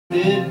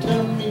it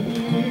to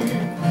me.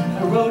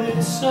 I wrote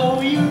it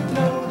so you'd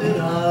know that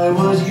I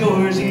was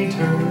yours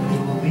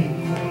eternally.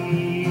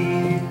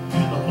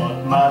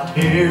 But my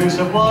tears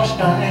have washed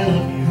I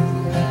love you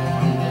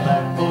from the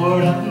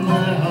blackboard of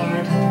my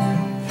heart.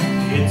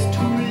 It's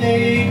too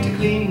late to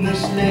clean the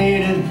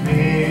slate and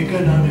make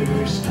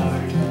another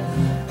start.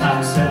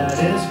 I'm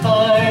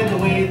satisfied the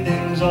way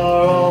things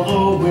are,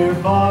 although we're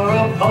far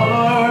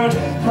apart.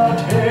 My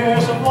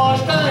tears have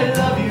washed I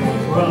love you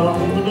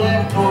from the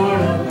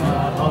blackboard of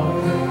my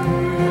heart.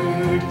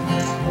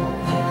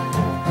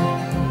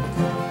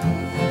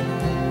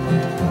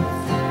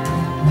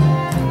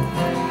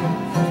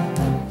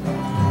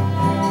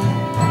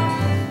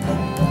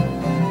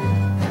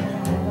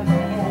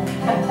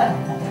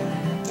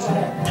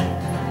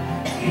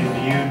 If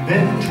you'd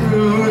been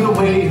true the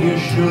way you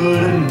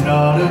should and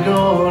not have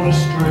gone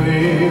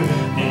astray,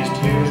 these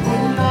tears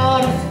would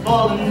not have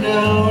fallen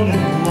down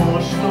and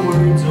washed the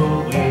words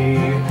away.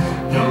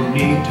 No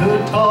need to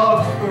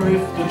talk, for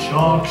if the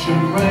chalk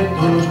should write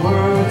those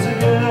words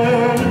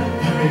again,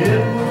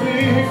 it would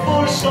be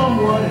for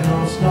someone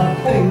else, not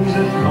things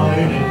that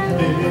might have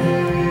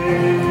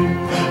been.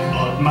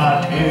 But my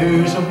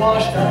tears have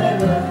washed I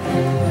love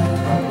you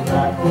from the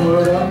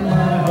blackboard of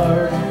my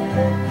heart.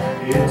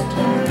 It's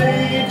too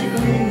late to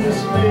clean the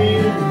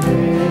slate and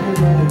make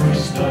another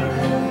start.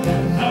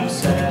 I'm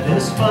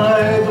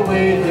satisfied the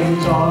way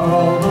things are,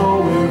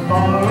 although we're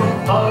far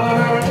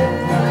apart.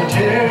 My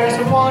tears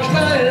have washed I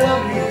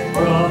love you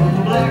from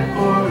the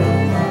blackboard of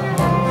my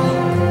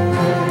heart.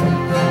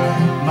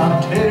 My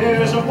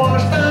tears have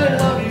washed